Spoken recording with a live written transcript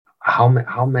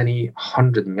how many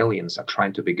 100 millions are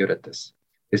trying to be good at this?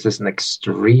 This is an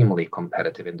extremely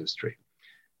competitive industry,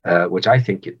 which I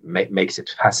think it makes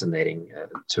it fascinating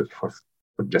for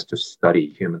just to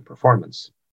study human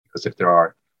performance. Because if there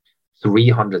are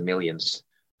 300 millions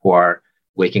who are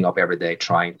waking up every day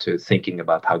thinking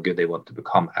about how good they want to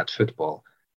become at football,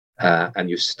 and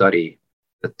you study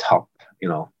the top,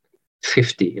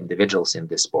 50 individuals in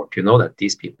this sport, you know that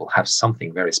these people have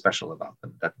something very special about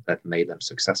them that made them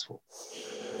successful.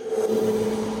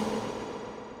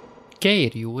 Geir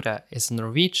Jorde is a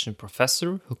Norwegian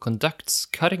professor who conducts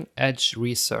cutting-edge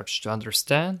research to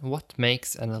understand what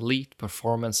makes an elite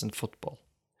performance in football.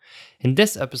 In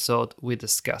this episode, we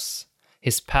discuss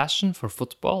his passion for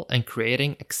football and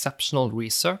creating exceptional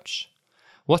research,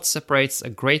 what separates a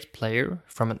great player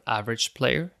from an average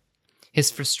player, his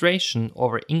frustration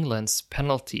over England's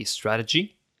penalty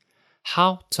strategy,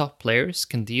 how top players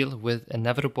can deal with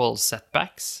inevitable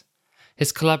setbacks,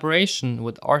 his collaboration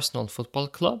with Arsenal Football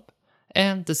Club,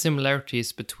 and the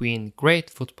similarities between great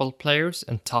football players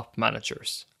and top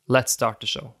managers. Let's start the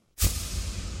show.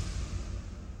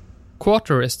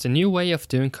 Quartr is the new way of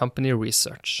doing company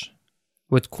research.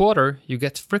 With Quartr, you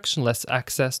get frictionless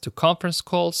access to conference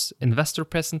calls, investor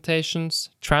presentations,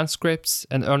 transcripts,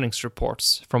 and earnings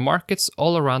reports from markets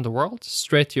all around the world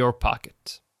straight to your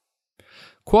pocket.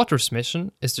 Quartr's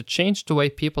mission is to change the way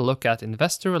people look at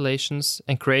investor relations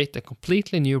and create a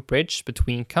completely new bridge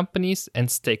between companies and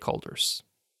stakeholders.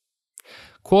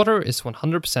 Quartr is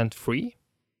 100% free.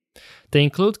 They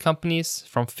include companies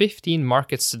from 15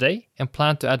 markets today and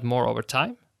plan to add more over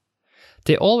time.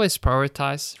 They always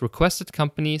prioritize requested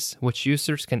companies, which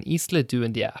users can easily do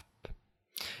in the app.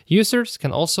 Users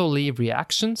can also leave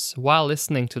reactions while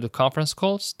listening to the conference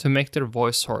calls to make their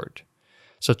voice heard.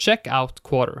 So check out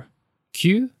Quartr.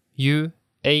 Quartr.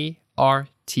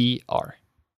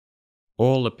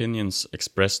 All opinions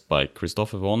expressed by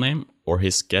Kristoffer Vonheim or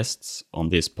his guests on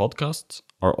this podcast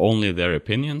are only their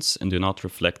opinions and do not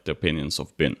reflect the opinions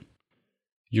of BIN.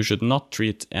 You should not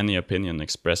treat any opinion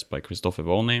expressed by Kristoffer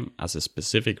Vonheim as a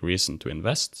specific reason to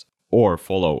invest or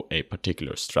follow a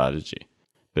particular strategy,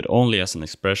 but only as an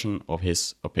expression of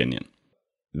his opinion.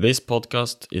 This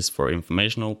podcast is for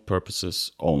informational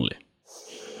purposes only.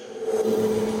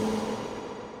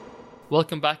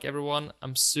 Welcome back, everyone.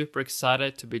 I'm super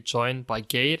excited to be joined by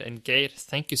Geir. And Geir,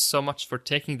 thank you so much for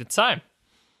taking the time.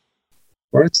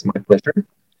 Of course, my pleasure.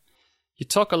 You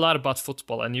talk a lot about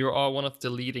football and you are one of the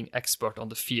leading experts on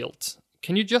the field.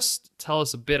 Can you just tell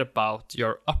us a bit about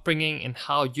your upbringing and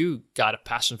how you got a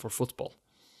passion for football?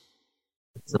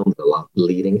 It sounds a lot,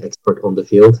 leading expert on the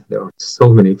field. There are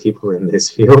so many people in this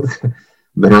field,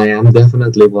 but I am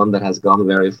definitely one that has gone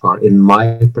very far in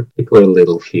my particular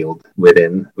little field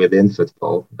within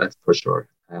football, that's for sure.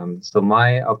 So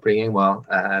my upbringing, well,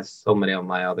 as so many of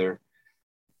my other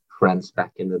friends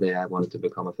back in the day, I wanted to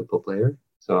become a football player.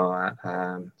 So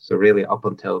really up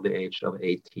until the age of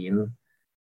 18,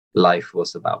 life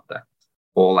was about that.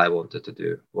 All I wanted to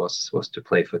do was to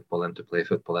play football and to play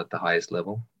football at the highest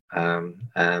level.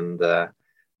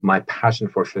 My passion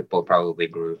for football probably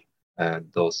grew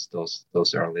those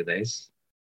early days.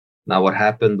 Now what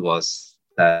happened was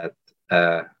that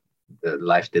the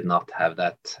life did not have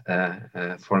that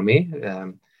for me.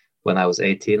 When I was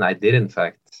 18, I did in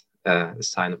fact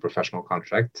sign a professional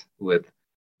contract with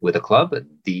a club, a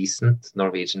decent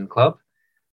Norwegian club.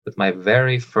 But my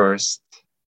very first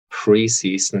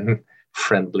pre-season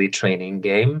friendly training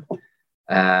game,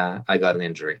 I got an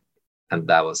injury, and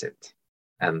that was it.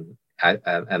 And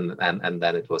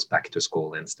then it was back to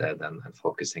school instead, and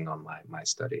focusing on my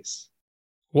studies.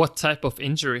 What type of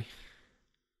injury?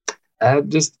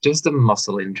 Just a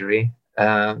muscle injury,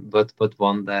 but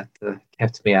one that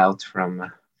kept me out from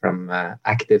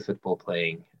active football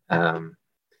playing.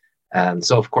 And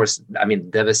so, of course, I mean,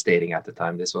 devastating at the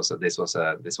time. This was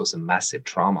a massive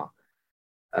trauma.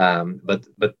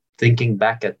 But thinking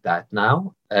back at that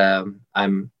now, I'm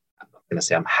not going to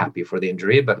say I'm happy for the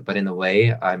injury, but in a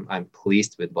way, I'm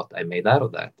pleased with what I made out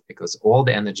of that, because all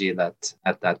the energy that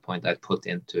at that point I put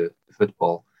into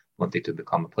football, wanting to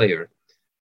become a player,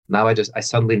 now I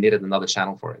suddenly needed another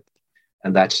channel for it,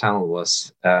 and that channel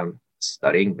was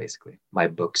studying basically my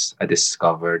books. I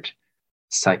discovered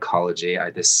psychology, I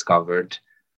discovered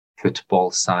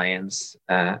football science,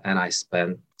 and I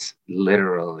spent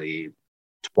literally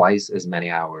twice as many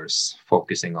hours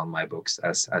focusing on my books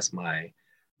as my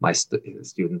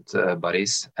student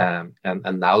buddies.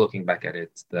 And now looking back at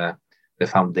it, the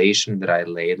foundation that I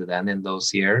laid then in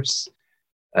those years,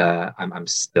 I'm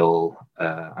still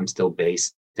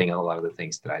basing a lot of the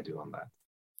things that I do on that.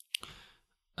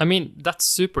 I mean, that's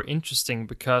super interesting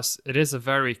because it is a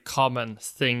very common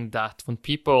thing that when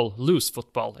people lose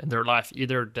football in their life,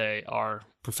 either they are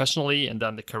professionally and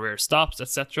then the career stops,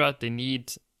 etc. They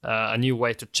need a new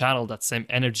way to channel that same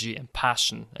energy and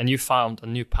passion. And you found a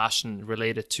new passion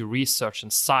related to research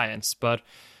and science. But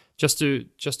just to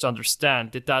understand,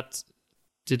 did that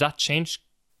change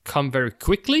come very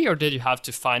quickly, or did you have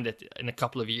to find it in a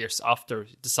couple of years after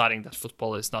deciding that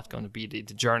football is not going to be the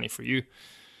journey for you?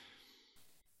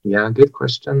 Yeah, good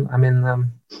question. I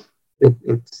mean,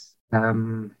 it's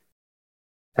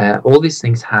all these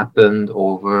things happened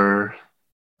over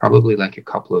probably like a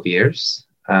couple of years.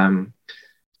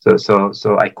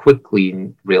 So I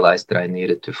quickly realized that I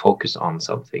needed to focus on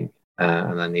something,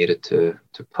 and I needed to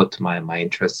put my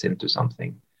interests into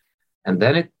something, and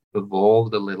then it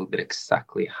evolved a little bit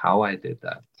exactly how I did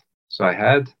that. So I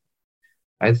had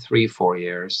 3-4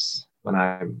 years when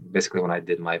I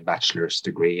did my bachelor's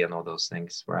degree and all those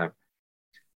things, where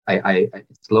I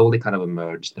slowly kind of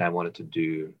emerged that I wanted to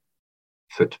do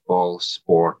football,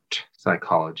 sport,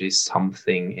 psychology,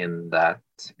 something in that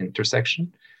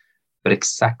intersection. But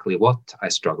exactly what, I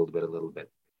struggled with a little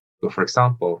bit. So, for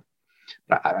example,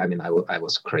 I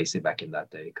was crazy back in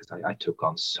that day because I took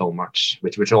on so much,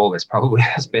 which always probably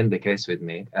has been the case with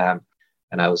me.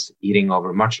 And I was eating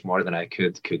over much more than I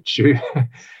could chew.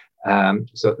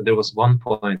 So there was one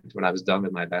point when I was done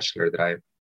with my bachelor that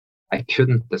I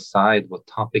couldn't decide what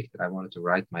topic that I wanted to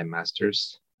write my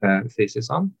master's thesis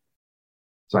on.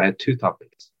 So I had two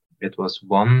topics. It was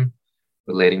one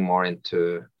relating more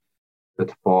into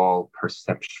football,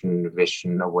 perception,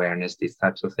 vision, awareness, these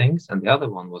types of things. And the other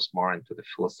one was more into the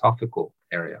philosophical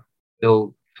area,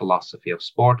 still philosophy of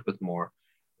sport, but more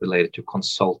related to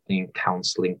consulting,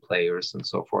 counseling players, and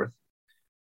so forth.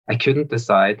 I couldn't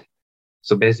decide.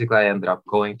 So basically, I ended up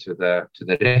going to the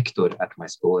rector at my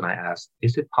school, and I asked,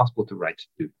 is it possible to write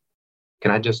two?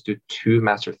 Can I just do two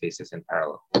master theses in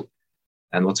parallel?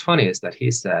 And what's funny is that he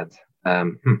said,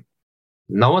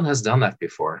 no one has done that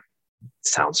before.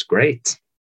 Sounds great,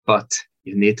 but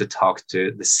you need to talk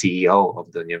to the CEO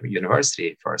of the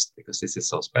university first, because this is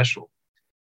so special.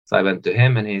 So I went to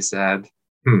him and he said,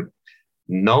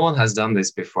 no one has done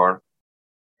this before.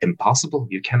 Impossible.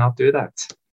 You cannot do that.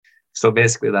 So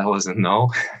basically that was a no,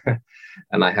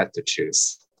 and I had to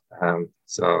choose.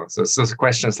 So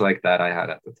questions like that I had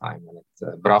at the time. And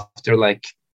but after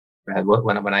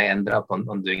when I ended up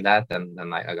on doing that,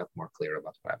 then I got more clear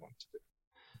about what I wanted to do.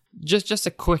 Just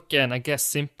a quick and I guess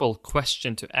simple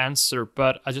question to answer,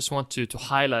 but I just want to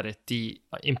highlight it, the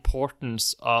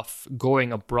importance of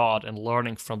going abroad and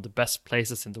learning from the best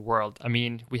places in the world. I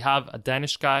mean, we have a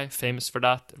Danish guy famous for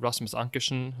that, Rasmus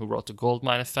Ankersen, who wrote The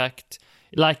Goldmine Effect.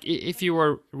 Like, if you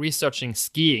were researching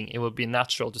skiing, it would be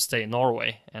natural to stay in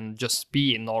Norway and just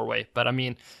be in Norway. But I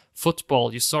mean,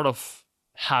 football, you sort of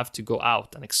have to go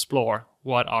out and explore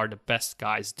what are the best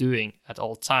guys doing at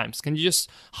all times. Can you just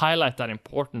highlight that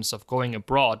importance of going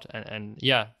abroad and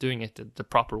doing it the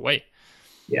proper way?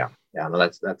 Yeah, no,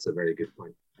 that's a very good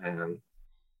point.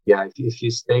 If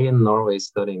you stay in Norway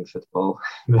studying football,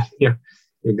 then you're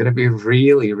going to be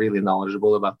really, really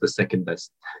knowledgeable about the second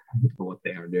best for what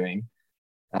they are doing.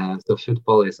 So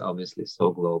football is obviously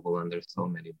so global, and there's so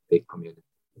many big communities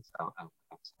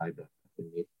outside that you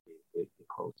need to be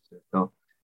close to.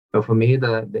 So for me,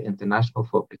 the international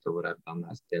focus of what I've done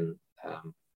has been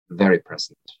very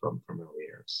present from early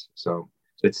years. So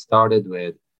it started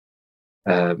with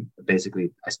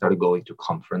basically I started going to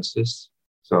conferences.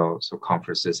 So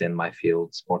conferences in my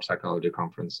field, sports psychology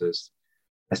conferences.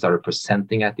 I started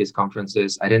presenting at these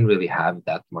conferences. I didn't really have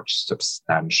that much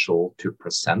substantial to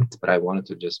present, but I wanted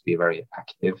to just be very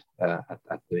active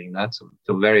at doing that. So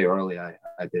very early I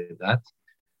did that.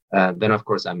 Then of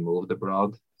course I moved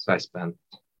abroad. So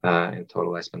in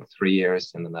total, I spent 3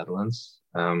 years in the Netherlands,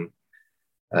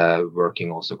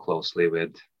 working also closely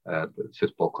with the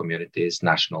football communities,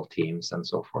 national teams, and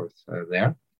so forth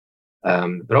there.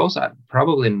 But also,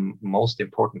 probably most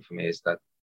important for me is that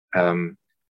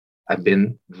I've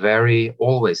been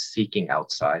always seeking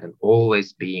outside and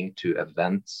always being to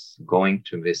events, going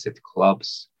to visit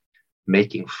clubs,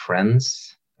 making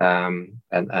friends. And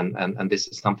this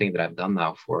is something that I've done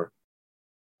now for,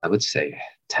 I would say,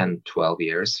 10, 12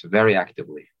 years, very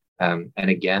actively. And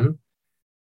again,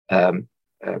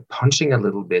 punching a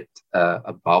little bit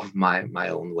above my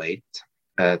own weight,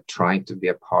 trying to be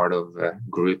a part of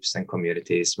groups and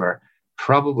communities where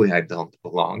probably I don't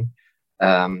belong,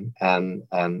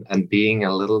 and being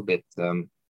a little bit,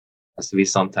 as we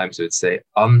sometimes would say,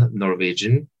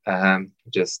 un-Norwegian,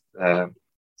 just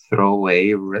throw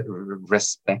away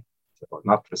respect, or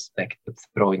not respect, but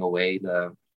throwing away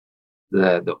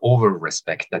the over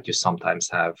respect that you sometimes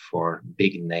have for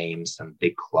big names and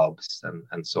big clubs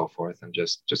and so forth, and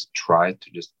just try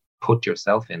to just put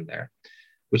yourself in there,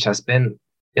 which has been,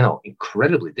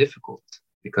 incredibly difficult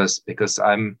because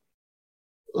I'm,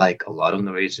 like a lot of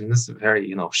Norwegians,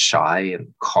 very, shy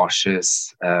and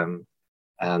cautious, and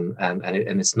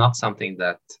it's not something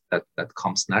that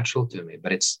comes natural to me,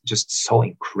 but it's just so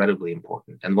incredibly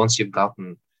important. And once you've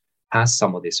gotten past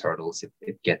some of these hurdles,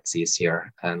 it gets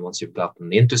easier. And once you've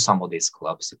gotten into some of these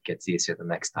clubs, it gets easier the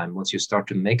next time. Once you start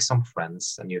to make some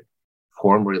friends and you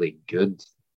form really good,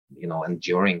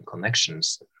 enduring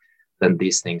connections, then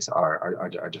these things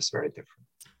are just very different.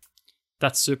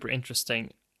 That's super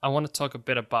interesting. I want to talk a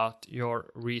bit about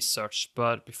your research,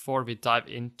 but before we dive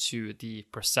into the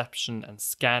perception and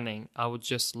scanning, I would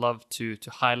just love to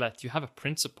highlight, you have a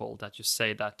principle that you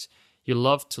say that you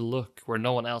love to look where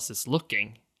no one else is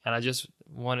looking. And I just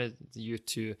wanted you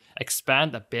to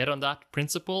expand a bit on that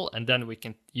principle, and then we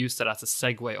can use that as a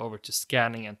segue over to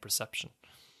scanning and perception.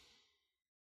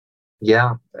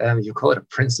 Yeah, you call it a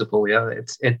principle. Yeah,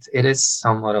 it is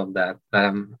somewhat of that.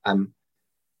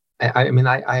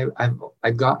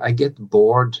 I get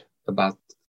bored about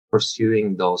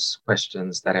pursuing those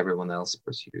questions that everyone else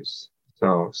pursues.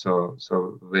 So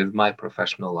with my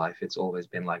professional life, it's always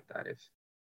been like that.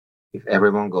 If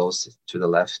everyone goes to the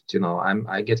left,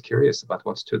 I get curious about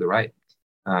what's to the right.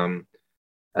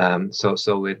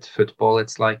 So with football,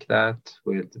 it's like that.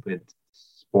 With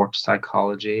sports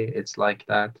psychology, it's like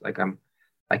that. Like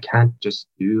I can't just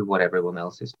do what everyone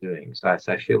else is doing. So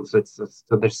I feel so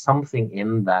there's something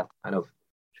in that kind of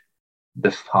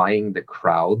defying the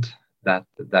crowd that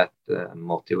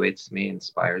motivates me,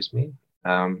 inspires me.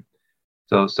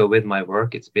 So with my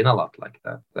work, it's been a lot like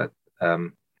that. That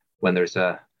when there's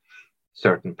a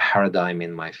certain paradigm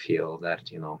in my field that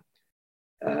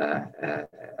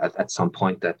at some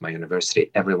point at my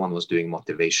university, everyone was doing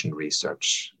motivation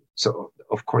research. So,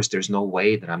 of course, there's no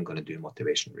way that I'm going to do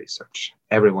motivation research.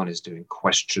 Everyone is doing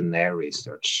questionnaire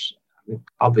research.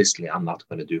 Obviously, I'm not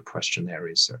going to do questionnaire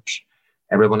research.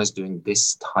 Everyone is doing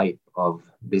this type of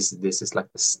this. This is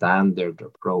like the standard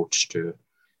approach to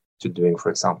doing, for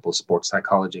example, sports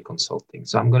psychology consulting.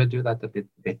 So I'm going to do that a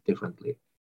bit differently.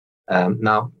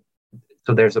 Now,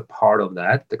 so there's a part of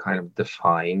that, the kind of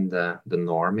define the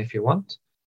norm, if you want.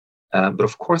 But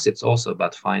of course, it's also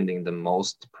about finding the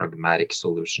most pragmatic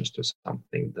solutions to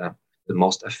something, the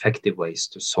most effective ways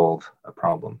to solve a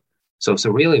problem. So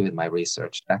really, with my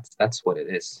research, that's what it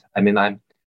is. I mean, I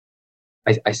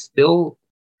still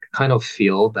kind of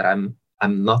feel that I'm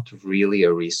not really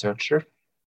a researcher,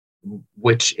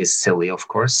 which is silly, of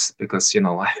course, because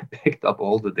I picked up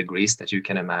all the degrees that you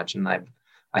can imagine.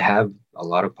 I have a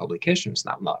lot of publications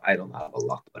now. I don't have a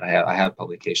lot, but I have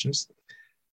publications.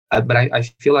 But I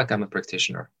feel like I'm a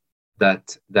practitioner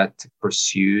that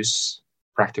pursues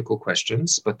practical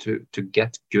questions, but to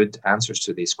get good answers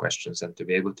to these questions and to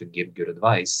be able to give good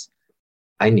advice,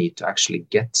 I need to actually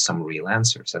get some real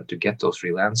answers. And to get those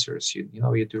real answers, you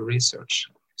do research.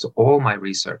 So all my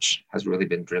research has really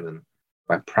been driven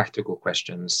by practical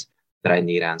questions that I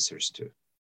need answers to,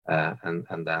 and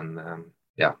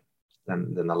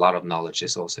then a lot of knowledge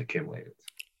is also accumulated.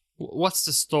 What's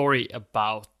the story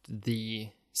about the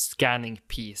scanning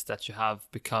piece that you have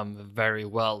become very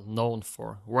well known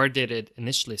for? Where did it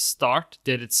initially start?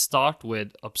 Did it start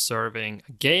with observing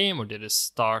a game, or did it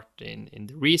start in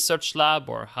the research lab,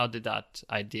 or how did that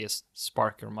idea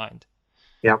spark your mind?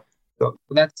 Yeah, so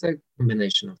that's a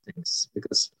combination of things,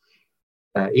 because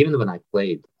even when I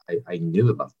played, I knew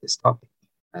about this topic.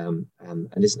 And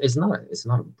it's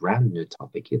not a brand new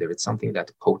topic either. It's something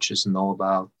that coaches know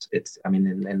about.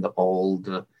 In the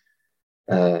old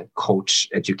coach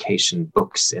education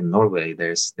books in Norway,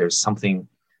 there's something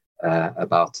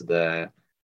about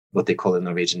what they call in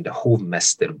Norwegian the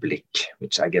hovmesterblikk,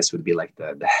 which I guess would be like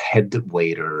the head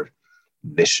waiter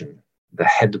vision, the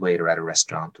head waiter at a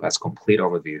restaurant who has complete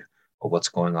overview of what's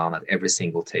going on at every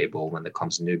single table when there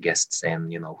comes new guests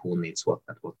in, who needs what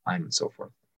at what time and so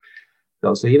forth.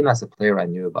 So even as a player, I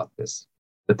knew about this,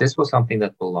 but this was something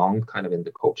that belonged kind of in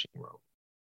the coaching world.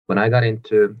 When I got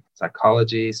into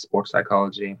psychology, sports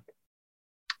psychology,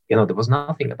 there was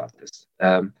nothing about this.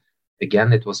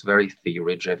 Again, it was very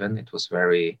theory driven. It was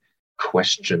very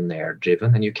questionnaire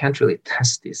driven, and you can't really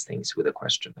test these things with a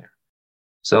questionnaire.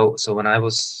 So when I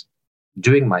was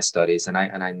doing my studies and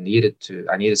I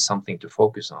needed something to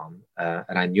focus on,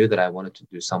 and I knew that I wanted to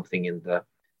do something in the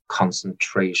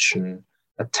concentration,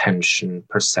 attention,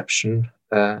 perception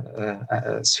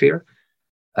sphere,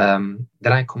 then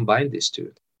I combined these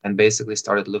two and basically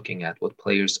started looking at what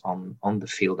players on the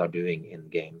field are doing in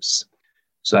games.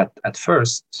 So at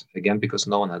first, again, because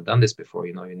no one had done this before,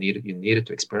 you needed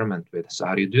to experiment with. So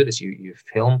how do you do this? You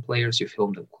film players, you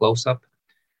film them close up.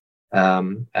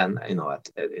 And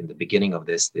in the beginning of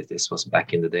this was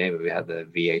back in the day where we had the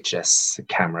VHS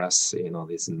cameras,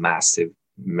 these massive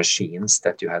machines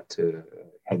that you had to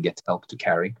get help to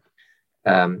carry.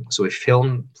 So we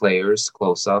filmed players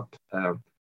close up.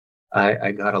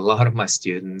 I got a lot of my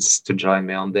students to join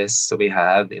me on this. So we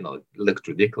had, it looked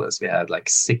ridiculous. We had like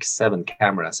 6-7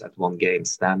 cameras at one game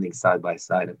standing side by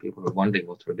side, and people were wondering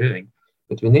what we're doing.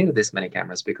 But we needed this many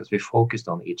cameras because we focused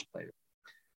on each player.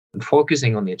 And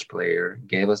focusing on each player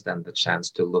gave us then the chance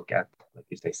to look at, like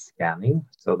you say, scanning.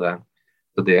 So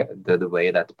the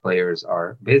way that players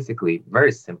are basically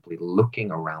very simply looking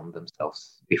around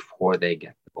themselves before they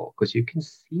get the ball, because you can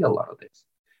see a lot of this.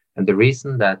 And the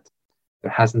reason that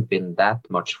there hasn't been that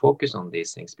much focus on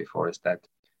these things before is that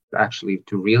actually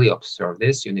to really observe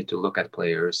this, you need to look at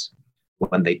players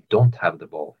when they don't have the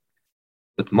ball.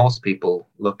 But most people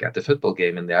look at the football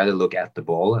game and they either look at the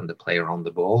ball and the player on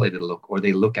the ball, or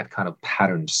they look at kind of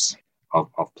patterns of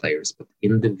players. But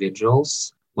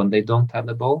individuals, when they don't have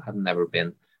the ball, have never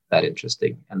been that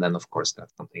interesting. And then, of course,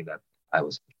 that's something that I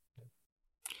was.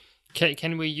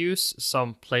 Can we use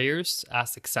some players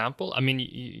as example? I mean, you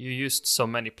used so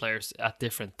many players at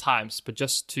different times, but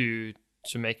just to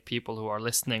make people who are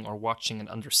listening or watching an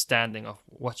understanding of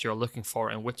what you're looking for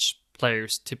and which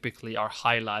players typically are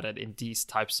highlighted in these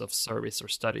types of surveys or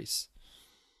studies.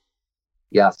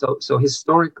 Yeah. So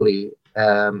historically,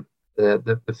 the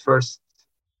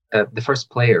first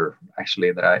player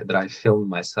actually that I filmed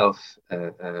myself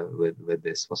with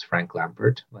this was Frank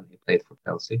Lampard when he played for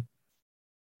Chelsea.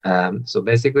 So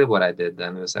basically what I did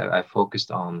then was I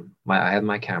focused on I had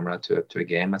my camera to a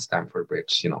game at Stamford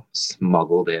Bridge,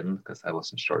 smuggled in because I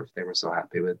wasn't sure if they were so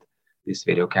happy with these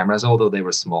video cameras, although they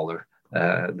were smaller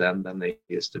than they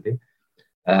used to be.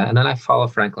 And then I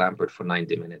followed Frank Lampard for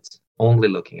 90 minutes, only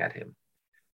looking at him.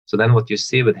 So then what you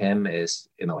see with him is,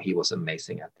 he was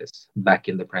amazing at this. Back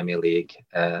in the Premier League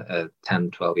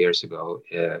 10, 12 years ago,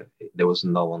 there was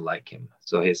no one like him.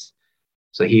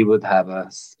 So he would have a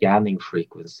scanning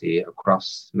frequency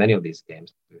across many of these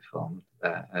games we filmed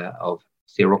of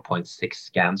 0.6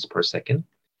 scans per second.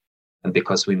 And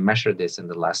because we measured this in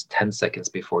the last 10 seconds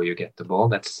before you get the ball,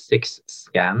 that's 6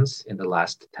 scans in the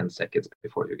last 10 seconds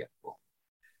before you get the ball.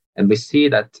 And we see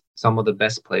that some of the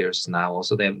best players now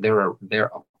also,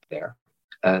 they're up there.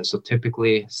 So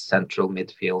typically central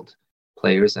midfield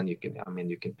players, and you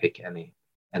can pick any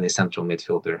central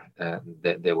midfielder,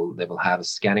 they will have a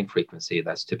scanning frequency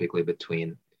that's typically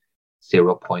between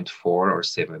 0.4 or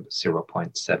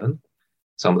 0.7.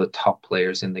 Some of the top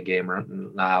players in the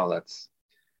game now,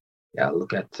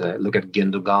 look at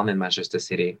Gundogan in Manchester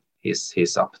City.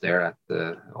 He's up there at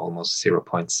almost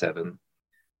 0.7.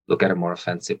 Look at a more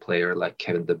offensive player like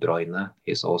Kevin De Bruyne.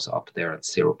 He's also up there at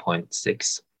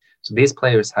 0.6. So these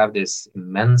players have this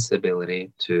immense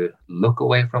ability to look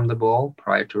away from the ball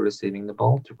prior to receiving the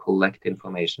ball, to collect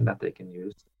information that they can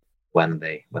use when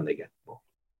they get the ball.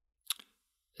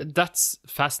 That's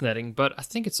fascinating, but I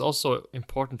think it's also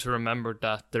important to remember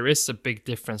that there is a big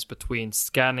difference between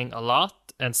scanning a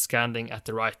lot and scanning at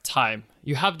the right time.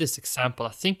 You have this example,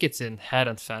 I think it's in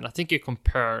Heerenveen. I think you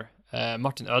compare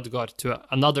Martin Ødegaard to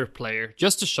another player,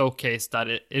 just to showcase that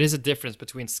it is a difference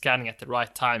between scanning at the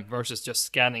right time versus just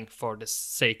scanning for the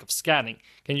sake of scanning.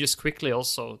 Can you just quickly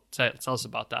also tell us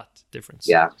about that difference?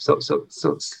 Yeah, so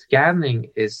scanning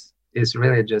is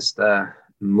really just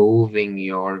moving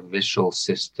your visual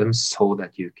system so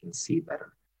that you can see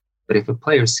better. But if a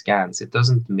player scans, it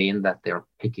doesn't mean that they're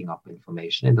picking up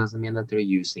information. It doesn't mean that they're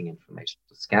using information.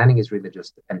 So scanning is really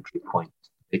just the entry point,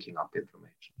 picking up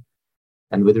information.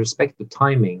 And with respect to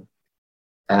timing,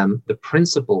 the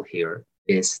principle here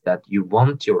is that you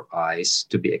want your eyes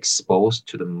to be exposed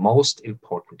to the most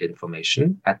important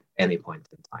information at any point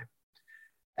in time.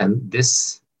 And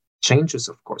this changes,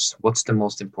 of course. What's the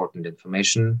most important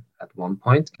information at one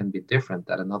point can be different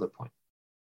at another point.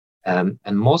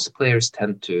 And most players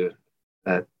tend to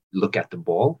look at the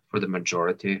ball for the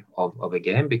majority of a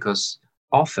game, because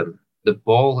often the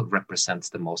ball represents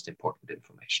the most important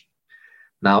information.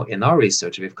 Now, in our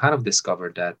research, we've kind of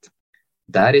discovered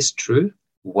that is true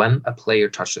when a player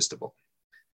touches the ball.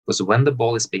 Because when the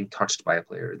ball is being touched by a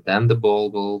player, then the ball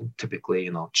will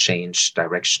typically, change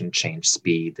direction, change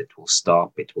speed, it will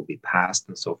stop, it will be passed,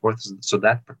 and so forth. So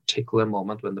that particular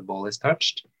moment when the ball is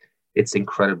touched, it's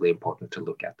incredibly important to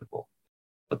look at the ball.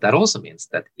 But that also means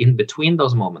that in between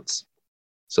those moments,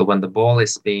 so when the ball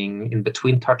is being in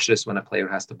between touches, when a player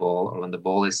has the ball, or when the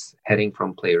ball is heading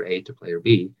from player A to player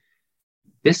B,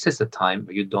 this is a time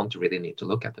where you don't really need to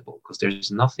look at the ball because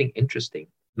there's nothing interesting,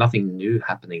 nothing new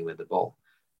happening with the ball.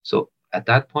 So at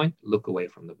that point, look away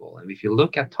from the ball. And if you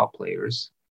look at top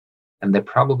players, and they're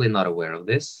probably not aware of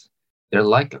this, they're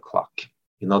like a clock.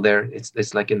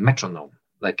 It's like a metronome.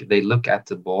 Like they look at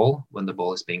the ball when the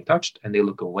ball is being touched, and they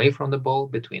look away from the ball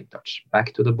between touch,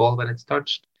 back to the ball when it's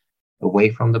touched, away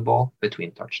from the ball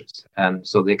between touches. And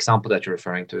so the example that you're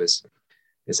referring to is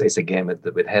a game with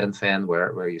Heerenveen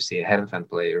where you see a Heerenveen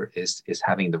player is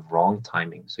having the wrong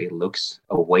timing. So he looks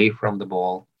away from the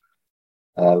ball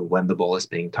when the ball is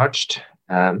being touched,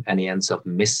 and he ends up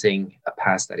missing a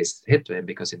pass that is hit to him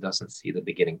because he doesn't see the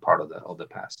beginning part of the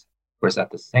pass. Whereas at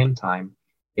the same time,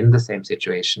 in the same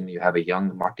situation, you have a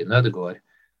young Martin Ødegaard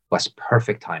who has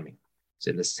perfect timing.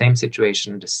 So in the same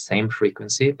situation, the same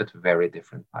frequency, but very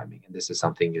different timing. And this is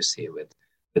something you see with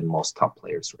most top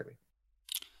players, really.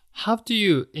 How do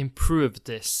you improve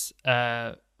this?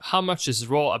 How much is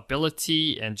raw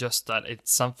ability and just that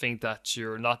it's something that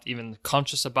you're not even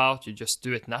conscious about, you just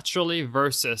do it naturally,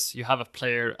 versus you have a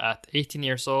player at 18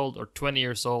 years old or 20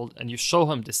 years old and you show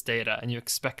him this data and you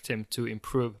expect him to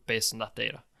improve based on that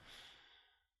data?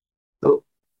 So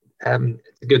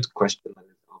it's a good question, and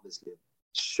it obviously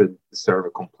should serve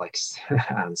a complex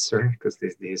answer because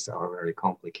these are very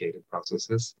complicated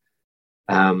processes.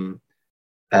 We're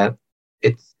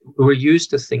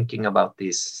used to thinking about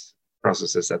these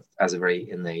processes as very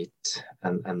innate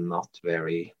and not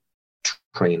very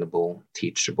trainable,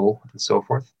 teachable, and so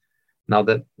forth. Now,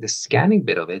 the scanning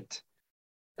bit of it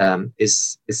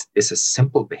is a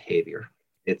simple behavior.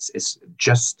 It's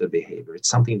just a behavior. It's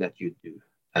something that you do.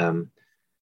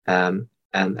 And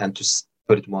to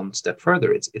put it one step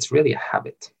further, it's really a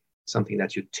habit, something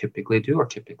that you typically do or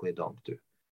typically don't do.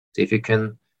 So if you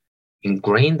can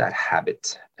ingrain that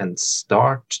habit and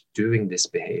start doing this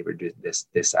behavior,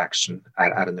 this action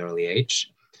at an early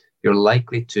age, you're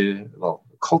likely to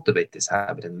cultivate this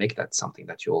habit and make that something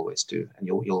that you always do, and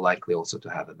you'll likely also to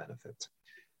have a benefit.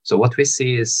 So what we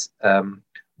see is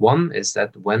one is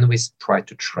that when we try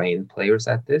to train players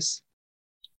at this,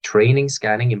 training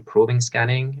scanning, improving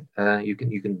scanning, you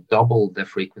can double the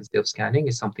frequency of scanning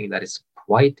is something that is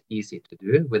quite easy to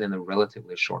do within a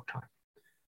relatively short time.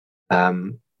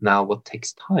 Now, what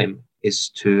takes time is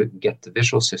to get the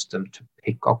visual system to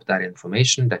pick up that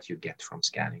information that you get from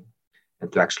scanning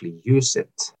and to actually use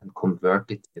it and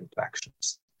convert it into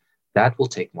actions. That will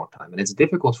take more time. And it's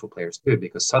difficult for players too,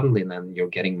 because suddenly then you're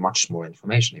getting much more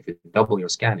information. If you double your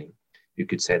scanning, you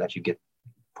could say that you get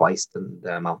twice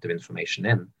the amount of information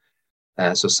in.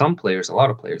 So some players, a lot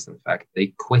of players, in fact,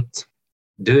 they quit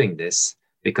doing this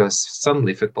because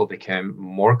suddenly football became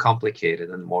more complicated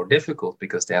and more difficult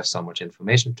because they have so much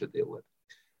information to deal with.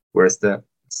 Whereas the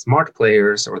smart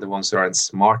players or the ones who are in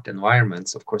smart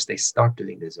environments, of course, they start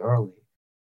doing this early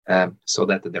so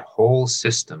that the whole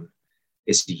system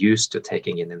is used to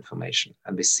taking in information.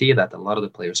 And we see that a lot of the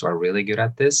players who are really good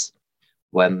at this,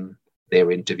 when they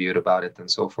were interviewed about it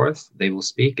and so forth, they will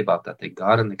speak about that they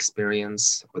got an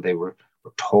experience or they were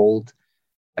told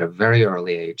at a very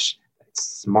early age,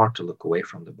 it's smart to look away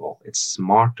from the ball. It's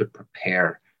smart to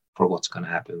prepare for what's going to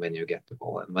happen when you get the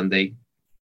ball. And when they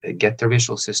get their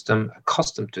visual system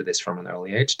accustomed to this from an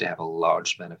early age, they have a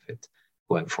large benefit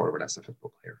going forward as a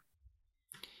football player.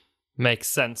 Makes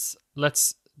sense.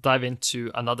 Let's dive into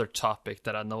another topic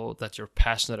that I know that you're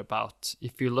passionate about.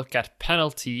 If you look at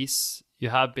penalties, you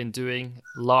have been doing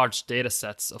large data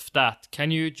sets of that.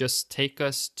 Can you just take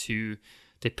us to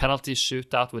the penalty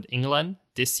shootout with England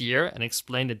this year and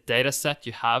explain the data set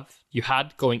you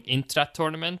had going into that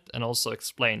tournament, and also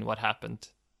explain what happened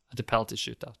at the penalty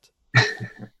shootout?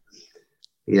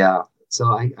 Yeah,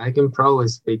 so I can probably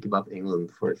speak about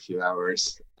England for a few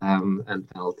hours and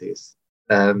penalties.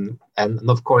 And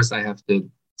of course, I have to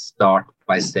start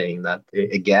by saying that,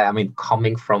 again, I mean,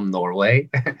 coming from Norway,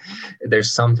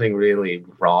 there's something really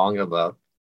wrong about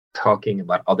talking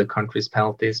about other countries'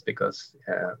 penalties because,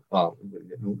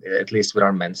 at least with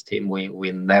our men's team,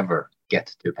 we never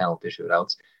get to penalty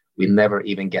shootouts. We never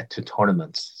even get to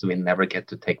tournaments. So we never get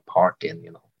to take part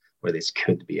in, where this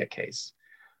could be a case.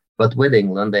 But with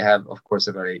England, they have, of course,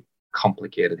 a very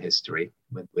complicated history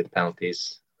with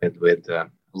penalties, with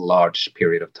a large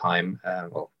period of time,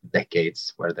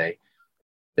 decades, where they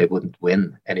wouldn't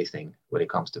win anything when it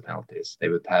comes to penalties. They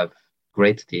would have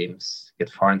great teams, get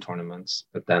far in tournaments,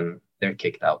 but then they're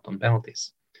kicked out on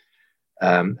penalties.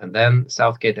 And then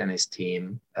Southgate and his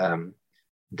team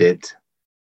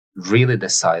really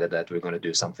decided that we're going to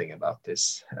do something about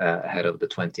this ahead of the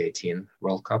 2018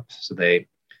 World Cup. So they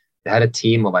had a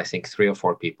team of, I think, 3 or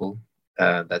 4 people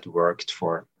that worked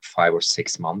for 5 or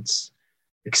 6 months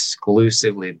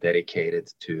exclusively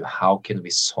dedicated to how can we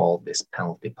solve this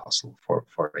penalty puzzle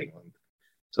for England.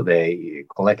 So they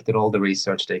collected all the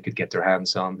research they could get their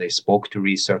hands on. They spoke to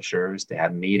researchers. They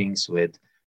had meetings with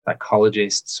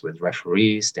psychologists, with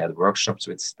referees. They had workshops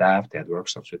with staff. They had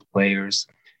workshops with players.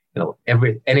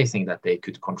 Anything that they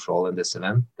could control in this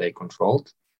event, they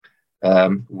controlled.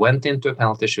 Went into a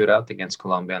penalty shootout against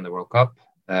Colombia in the World Cup.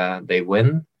 They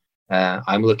win.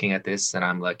 I'm looking at this and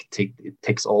I'm like, it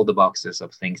ticks all the boxes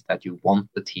of things that you want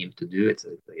the team to do.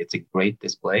 It's a great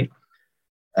display.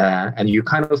 And you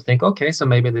kind of think, okay, so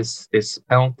maybe this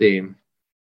penalty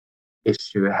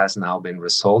issue has now been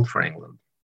resolved for England.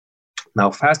 Now,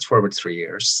 fast forward 3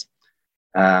 years,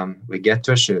 we get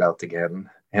to a shootout again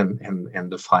in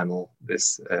the final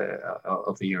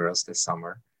of the Euros this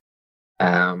summer.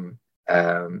 And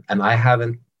I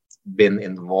haven't been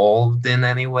involved in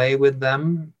any way with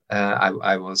them.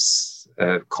 I was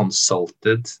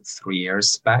consulted 3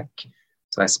 years back,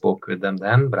 so I spoke with them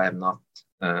then, but I have not,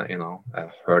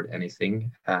 heard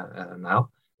anything now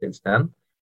since then.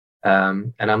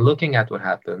 And I'm looking at what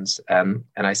happens, and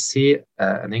I see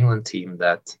an England team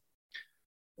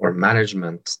or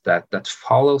management that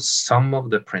follows some of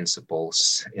the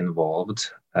principles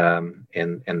involved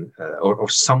or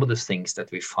some of the things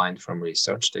that we find from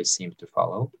research they seem to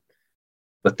follow,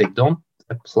 but they don't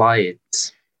apply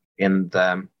it in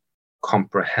the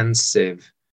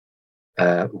comprehensive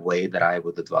way that I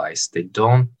would advise. They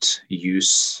don't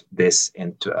use this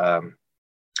into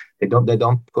they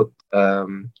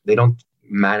don't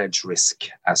manage risk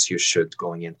as you should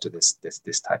going into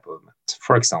this type of event.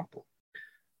 For example,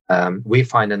 we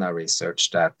find in our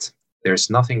research that there's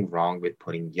nothing wrong with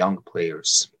putting young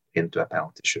players into a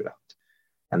penalty shootout,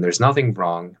 and there's nothing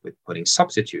wrong with putting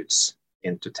substitutes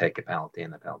in to take a penalty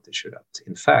in a penalty shootout.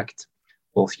 In fact,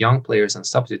 both young players and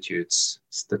substitutes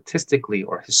statistically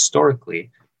or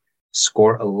historically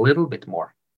score a little bit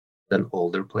more than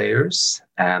older players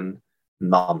and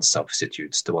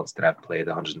non-substitutes, the ones that have played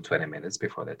 120 minutes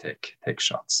before they take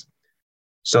shots.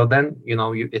 So then,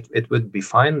 it would be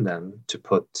fine then to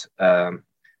put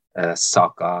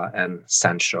Saka and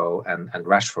Sancho and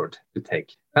Rashford to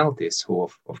take penalties, who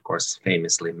of course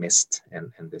famously missed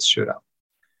in this shootout.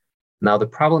 Now, the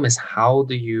problem is, how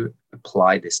do you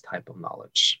apply this type of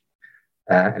knowledge?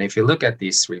 And if you look at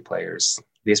these three players,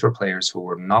 these were players who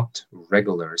were not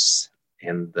regulars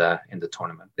in the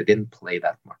tournament. They didn't play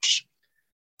that much.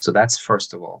 So that's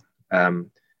first of all.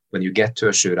 When you get to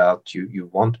a shootout, you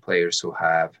want players who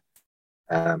have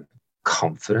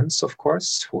confidence, of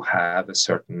course, who have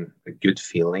a good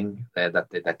feeling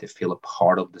that they feel a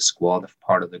part of the squad, a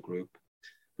part of the group.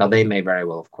 Now, they may very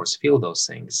well, of course, feel those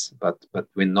things, but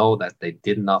we know that they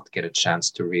did not get a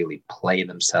chance to really play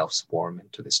themselves warm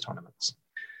into this tournament.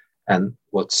 And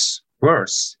what's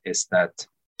worse is that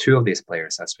two of these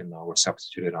players, as we know, were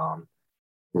substituted on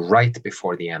right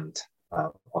before the end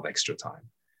of extra time.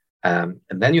 And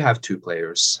then you have two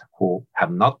players who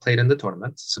have not played in the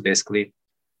tournament. So basically,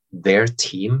 their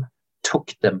team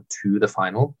took them to the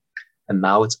final, and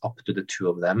now it's up to the two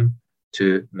of them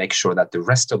to make sure that the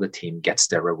rest of the team gets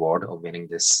their reward of winning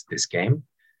this game.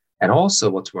 And also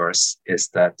what's worse is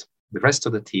that the rest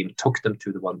of the team took them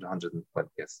to the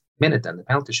 120th minute and the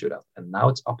penalty shootout. And now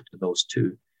it's up to those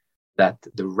two that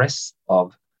the rest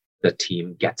of the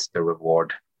team gets the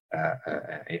reward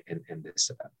in this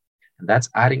event. And that's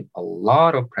adding a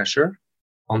lot of pressure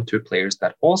onto players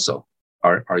that also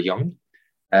are young.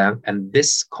 And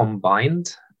this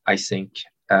combined, I think,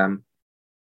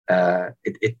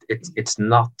 it's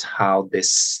not how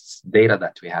this data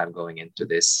that we have going into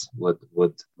this would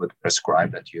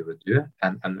prescribe that you would do,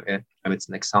 and it's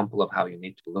an example of how you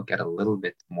need to look at a little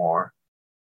bit more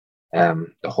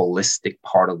the holistic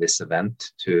part of this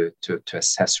event to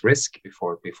assess risk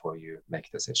before you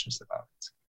make decisions about it.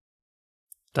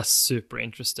 That's super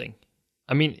interesting.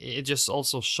 I mean, it just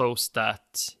also shows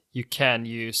that you can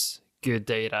use good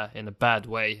data in a bad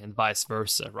way and vice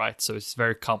versa, right? So it's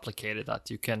very complicated that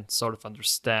you can sort of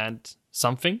understand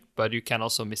something, but you can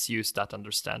also misuse that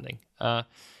understanding.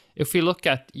 If we look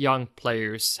at young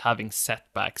players having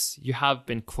setbacks, you have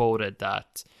been quoted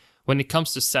that when it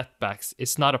comes to setbacks,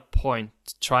 it's not a point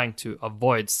trying to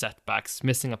avoid setbacks,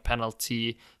 missing a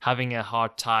penalty, having a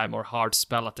hard time or hard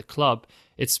spell at the club.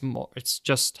 It's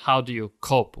just how do you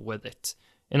cope with it?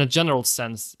 In a general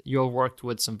sense, you've worked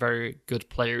with some very good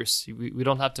players. We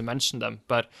don't have to mention them,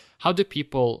 but how do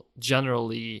people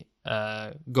generally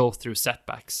go through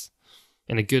setbacks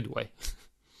in a good way?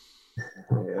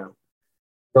 Yeah.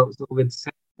 So with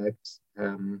setbacks,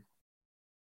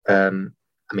 I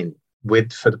mean,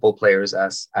 with football players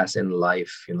as in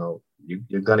life,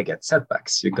 you're going to get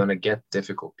setbacks. You're going to get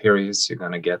difficult periods. You're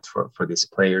going to get for these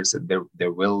players.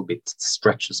 There will be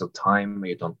stretches of time where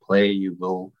you don't play. You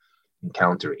will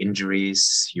encounter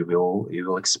injuries. You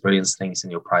will experience things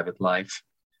in your private life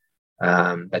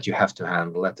that you have to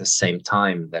handle at the same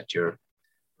time that you're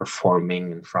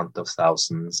performing in front of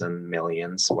thousands and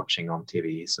millions watching on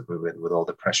TV. So with all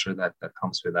the pressure that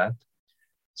comes with that.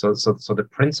 So the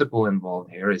principle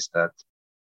involved here is that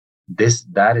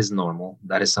that is normal.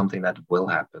 That is something that will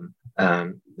happen.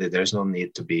 There's no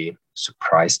need to be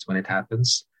surprised when it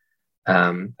happens.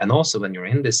 And also when you're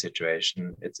in this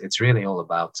situation, it's really all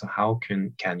about, so how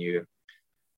can you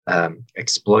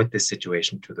exploit this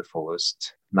situation to the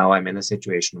fullest? Now I'm in a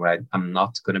situation where I'm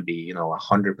not going to be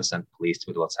 100% pleased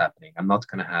with what's happening. I'm not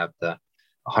going to have the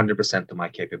 100% of my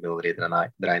capability that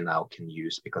I now can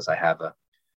use because I have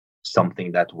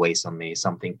something that weighs on me,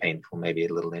 something painful, maybe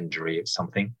a little injury or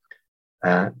something.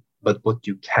 But what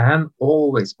you can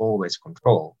always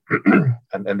control,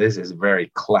 and this is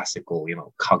very classical,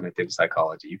 cognitive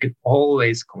psychology. You can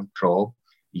always control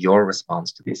your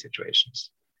response to these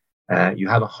situations. You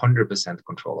have 100%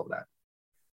 control of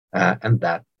that, and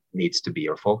that needs to be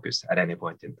your focus at any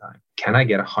point in time. Can I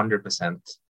get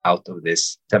 100% out of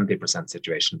this 70%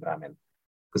 situation that I'm in?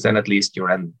 Because then at least you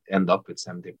end up with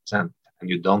 70%, and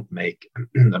you don't make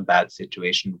a bad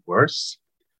situation worse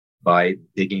by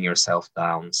digging yourself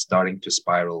down, starting to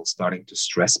spiral, starting to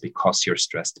stress because you're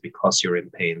stressed, because you're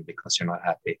in pain, because you're not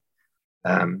happy.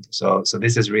 So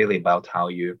this is really about how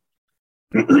you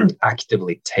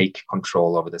actively take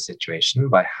control over the situation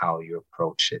by how you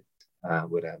approach it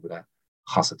with a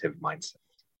positive mindset.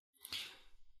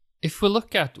 If we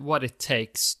look at what it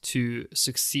takes to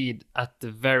succeed at the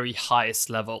very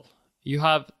highest level, you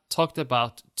have talked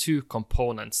about two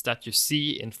components that you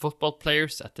see in football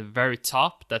players at the very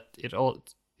top, that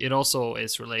it also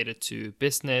is related to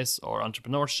business or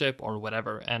entrepreneurship or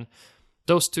whatever. And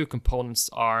those two components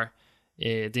are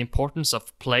the importance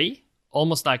of play,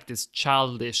 almost like this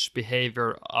childish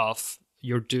behavior of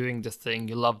you're doing the thing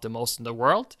you love the most in the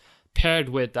world, paired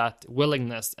with that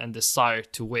willingness and desire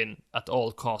to win at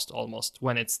all cost, almost,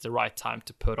 when it's the right time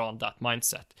to put on that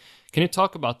mindset. Can you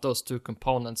talk about those two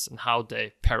components and how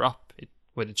they pair up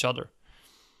with each other?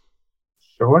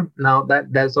 Sure. Now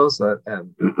that's also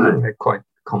a quite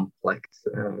complex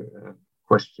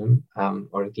question,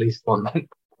 or at least one that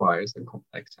requires a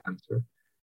complex answer.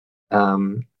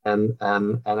 And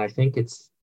I think it's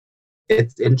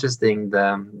interesting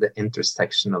the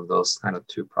intersection of those kind of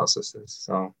two processes.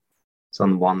 So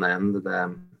on one end,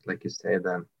 like you say,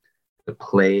 the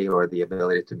play or the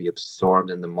ability to be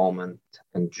absorbed in the moment,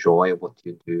 enjoy what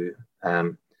you do,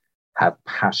 have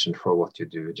passion for what you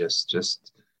do,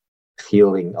 just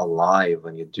feeling alive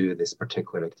when you do this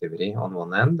particular activity on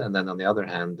one end. And then on the other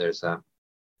hand, there's an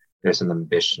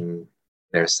ambition,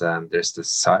 there's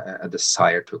a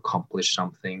desire to accomplish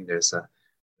something, there's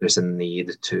a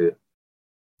need to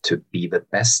be the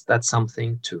best at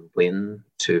something, to win,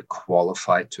 to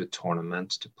qualify to a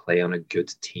tournament, to play on a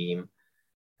good team,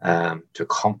 to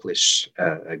accomplish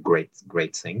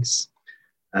great things.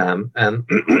 And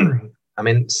I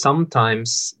mean,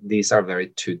 sometimes these are very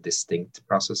two distinct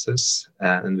processes.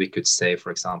 And we could say, for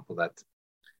example, that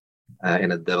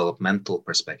in a developmental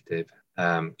perspective,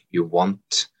 you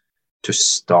want to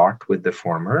start with the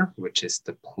former, which is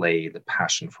the play, the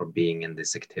passion for being in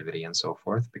this activity and so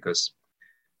forth, because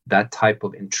that type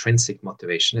of intrinsic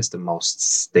motivation is the most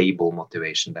stable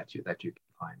motivation that you can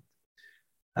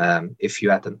find. If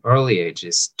you at an early age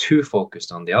is too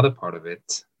focused on the other part of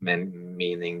it,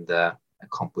 meaning the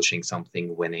accomplishing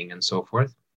something, winning and so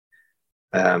forth,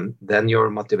 then your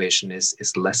motivation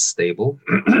is less stable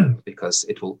because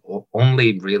it will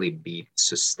only really be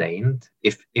sustained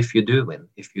if you do win,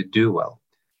 if you do well.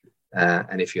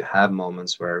 And if you have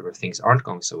moments where things aren't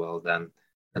going so well, then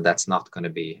that's not going to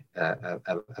be a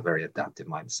very adaptive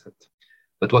mindset.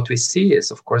 But what we see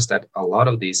is, of course, that a lot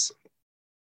of these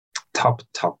top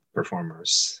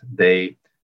performers, they,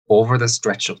 over the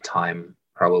stretch of time,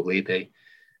 probably they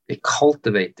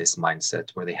cultivate this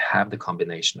mindset where they have the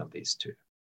combination of these two,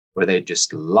 where they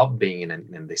just love being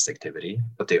in this activity,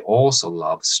 but they also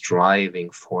love striving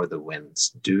for the wins,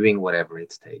 doing whatever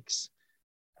it takes.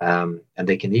 And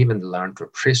they can even learn to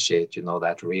appreciate,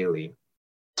 that really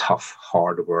tough,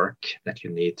 hard work that you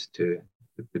need to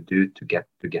do to get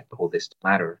all this to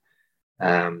matter.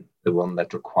 The one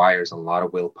that requires a lot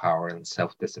of willpower and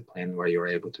self-discipline, where you're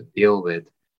able to deal with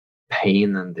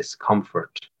pain and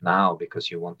discomfort now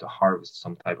because you want to harvest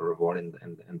some type of reward in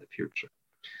the future.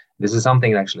 This is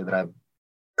something actually that I've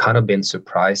kind of been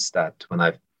surprised at when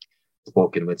I've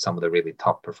spoken with some of the really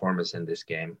top performers in this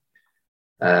game.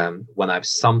 when I've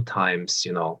sometimes,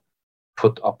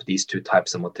 put up these two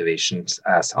types of motivations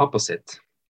as opposite,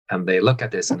 and they look at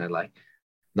this and they're like,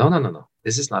 no,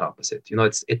 this is not opposite.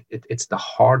 It's the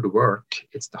hard work,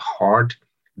 it's the hard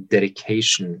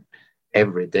dedication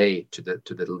every day to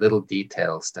the little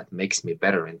details that makes me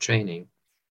better in training.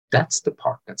 That's the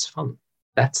part that's fun.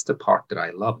 That's the part that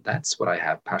I love. That's what I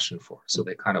have passion for. So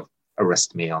they kind of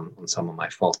arrest me on some of my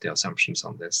faulty assumptions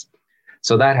on this.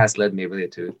 So that has led me really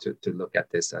to look at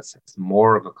this as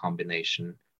more of a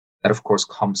combination that, of course,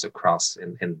 comes across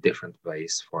in different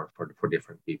ways for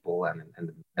different people and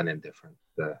in different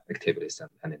activities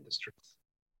and industries.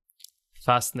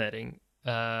 Fascinating.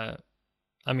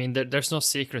 I mean, there's no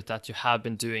secret that you have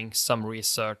been doing some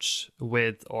research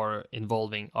with or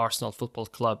involving Arsenal Football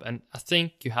Club, and I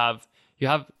think you have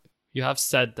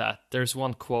said that there's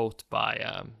one quote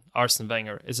by Arsene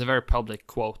Wenger. It's a very public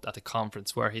quote at a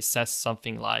conference where he says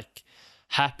something like,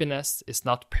 "Happiness is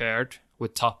not paired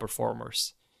with top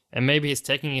performers." And maybe he's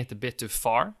taking it a bit too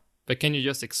far, but can you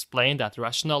just explain that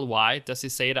rationale? Why does he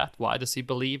say that? Why does he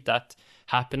believe that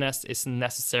happiness isn't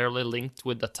necessarily linked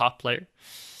with the top player?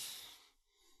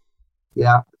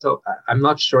 Yeah, so I'm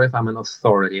not sure if I'm an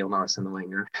authority on Arsene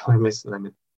Wenger. Let me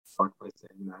start by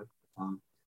saying that.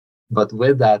 But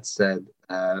with that said,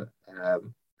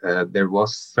 there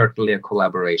was certainly a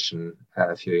collaboration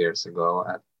a few years ago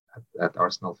at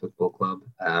Arsenal Football Club,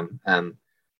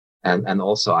 and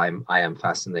also I am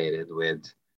fascinated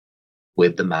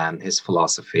with the man, his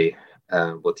philosophy,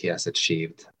 what he has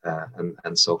achieved,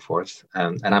 and so forth.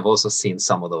 And I've also seen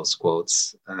some of those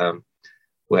quotes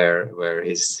where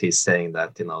he's saying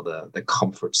that the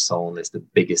comfort zone is the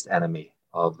biggest enemy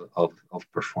of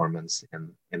performance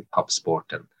in top sport,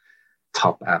 and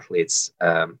top athletes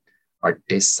are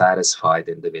dissatisfied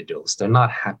individuals. They're not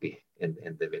happy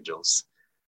individuals.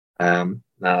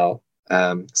 Now,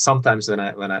 sometimes when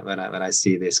I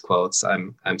see these quotes,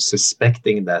 I'm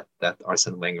suspecting that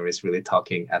Arsene Wenger is really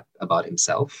talking about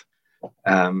himself,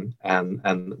 and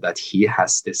that he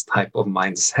has this type of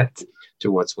mindset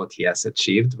towards what he has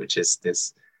achieved, which is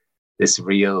this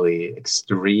really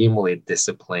extremely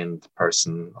disciplined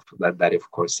person that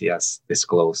of course he has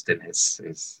disclosed in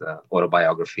his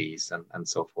autobiographies and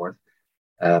so forth,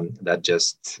 that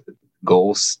just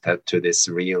goes to this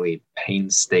really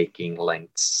painstaking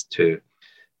lengths to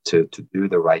do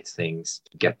the right things,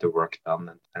 to get the work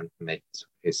done and make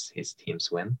his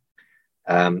teams win.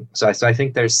 So I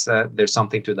think there's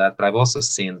something to that, but I've also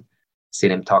seen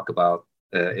him talk about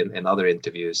in other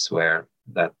interviews where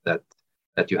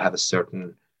that you have a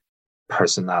certain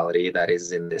personality that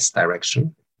is in this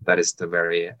direction, that is the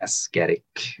very ascetic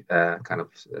kind of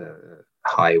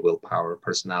high willpower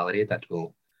personality that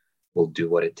will do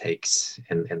what it takes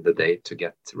in the day to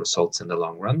get results in the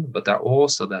long run. But there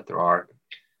are,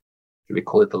 we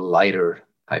call it the lighter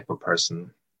type of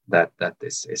person that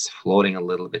is floating a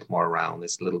little bit more around.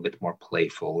 It's a little bit more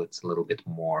playful. It's a little bit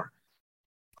more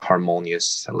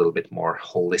harmonious, a little bit more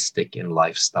holistic in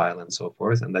lifestyle and so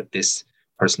forth. And that this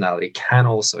personality can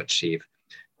also achieve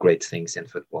great things in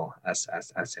football as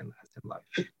in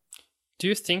life. Do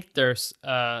you think there's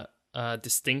a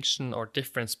distinction or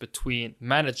difference between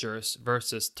managers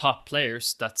versus top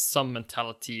players, that some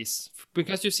mentalities,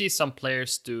 because you see some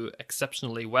players do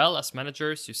exceptionally well as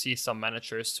managers, you see some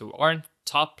managers who aren't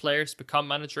top players become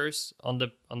managers on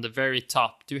the very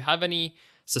top. Do you have any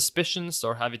suspicions,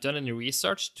 or have you done any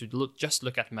research to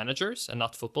look at managers and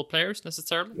not football players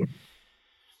necessarily?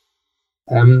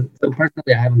 So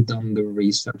personally, I haven't done the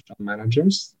research on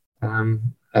managers,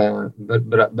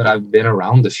 but I've been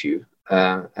around a few,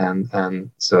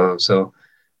 and so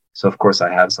of course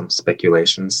I have some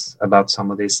speculations about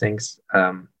some of these things.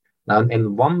 Now,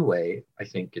 in one way, I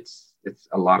think it's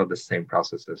a lot of the same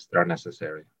processes that are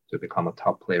necessary to become a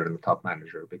top player and a top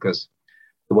manager, because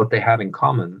what they have in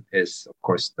common is, of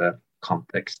course, the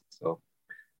context. So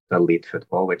the elite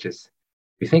football, which is,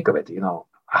 if you think of it,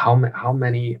 how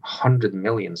many 100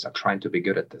 millions are trying to be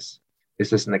good at this?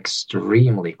 This is an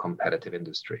extremely competitive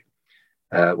industry,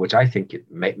 which I think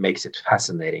it makes it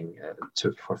fascinating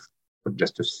for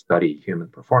just to study human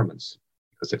performance.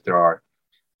 Because if there are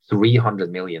 300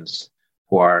 millions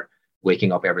who are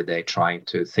waking up every day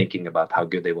thinking about how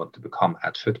good they want to become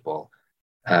at football,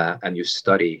 and you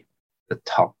study the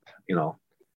top,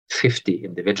 50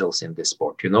 individuals in this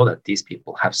sport, that these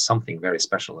people have something very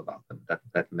special about them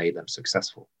that made them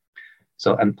successful.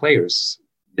 So, and players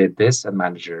did this, and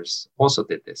managers also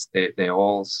did this. They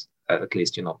all, at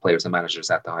least, players and managers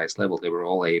at the highest level, they were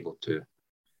all able to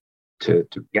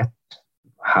get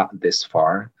this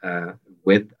far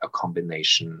with a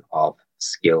combination of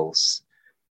skills,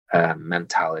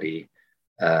 mentality,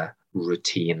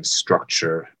 routine,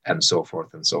 structure, and so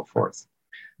forth and so forth.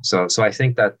 So I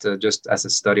think that just as a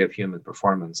study of human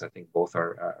performance, I think both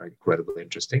are incredibly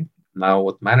interesting. Now,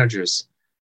 what managers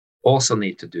also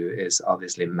need to do is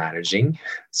obviously managing.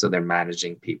 So they're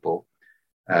managing people,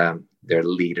 they're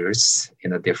leaders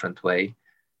in a different way.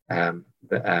 And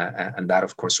that,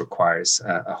 of course, requires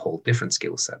a whole different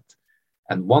skill set.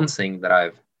 And one thing that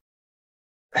I've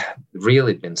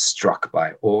really been struck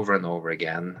by over and over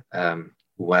again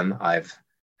when I've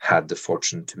had the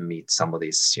fortune to meet some of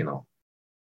these,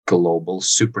 global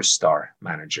superstar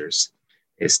managers,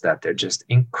 is that they're just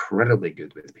incredibly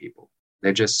good with people.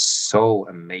 They're just so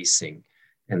amazing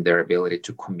in their ability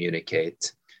to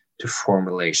communicate, to form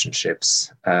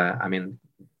relationships. At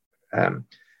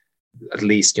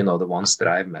least, the ones that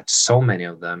I've met, so many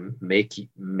of them make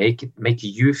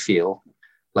you feel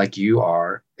like you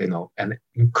are, an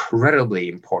incredibly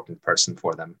important person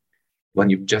for them when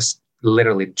you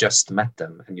literally just met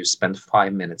them and you spend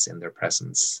 5 minutes in their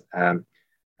presence.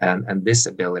 And this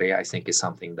ability, I think, is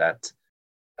something that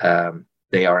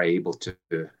they are able to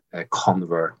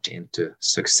convert into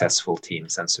successful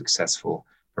teams and successful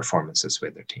performances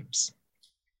with their teams.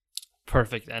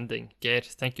 Perfect ending. Geir,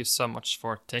 thank you so much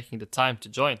for taking the time to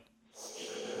join.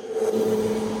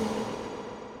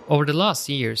 Over the last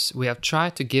years, we have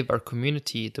tried to give our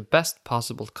community the best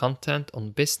possible content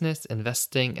on business,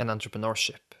 investing, and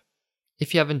entrepreneurship.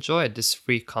 If you have enjoyed this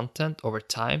free content over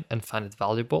time and find it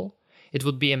valuable, it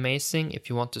would be amazing if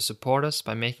you want to support us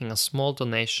by making a small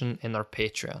donation in our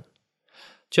Patreon.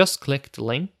 Just click the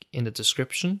link in the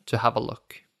description to have a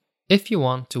look. If you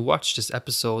want to watch this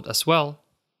episode as well,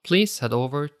 please head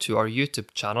over to our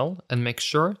YouTube channel and make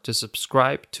sure to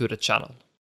subscribe to the channel.